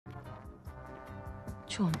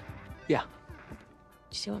Shaun, do Yeah.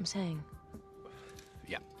 you see what I'm saying?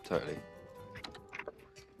 Yeah, totally.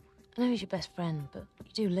 I know he's your best friend, but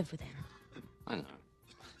you do live with him. I know.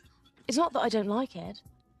 It's not that I don't like Ed.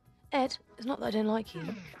 Ed, it's not that I don't like you.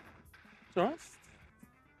 It's all right. It'd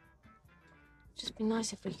just be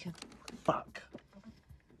nice if we could Fuck.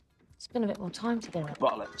 spend a bit more time together.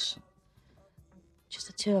 Bollocks. Just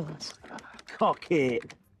the two of us. Cock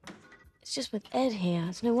it. It's just with Ed here.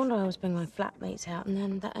 It's no wonder I always bring my flatmates out, and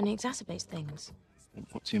then that only exacerbates things.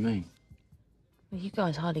 What do you mean? Well, you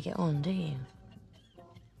guys hardly get on, do you?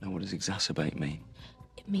 No, what does exacerbate mean?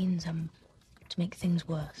 It means, to make things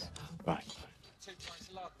worse. Right.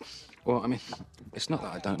 Well, I mean, it's not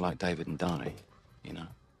that I don't like David and Di, you know?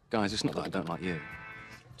 Guys, it's not that I don't like you.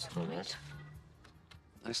 It's all right.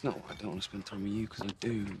 It's not I don't want to spend time with you, because I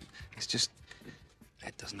do. It's just,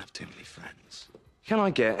 Ed doesn't have too many friends. Can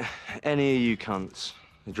I get any of you cunts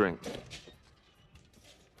a drink?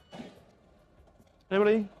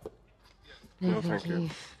 Anybody? No, thank you.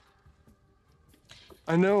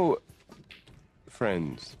 I know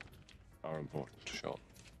friends are important to Shaun,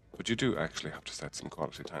 but you do actually have to set some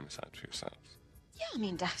quality time aside for yourselves. Yeah, I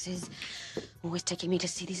mean, Dax is always taking me to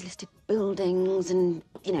see these listed buildings, and,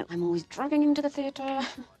 you know, I'm always dragging him to the theatre.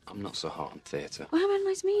 I'm not so hot on theatre. Well, how about a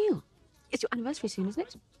nice meal? It's your anniversary soon, isn't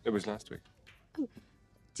it? It was last week. Oh,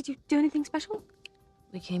 did you do anything special?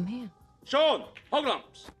 We came here. Shaun! Hold on!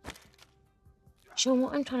 Shaun,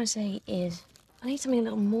 what I'm trying to say is, I need something a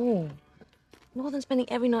little more. More than spending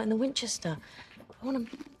every night in the Winchester. I want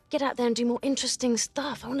to get out there and do more interesting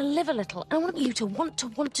stuff. I want to live a little. And I want you to want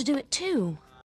to do it too.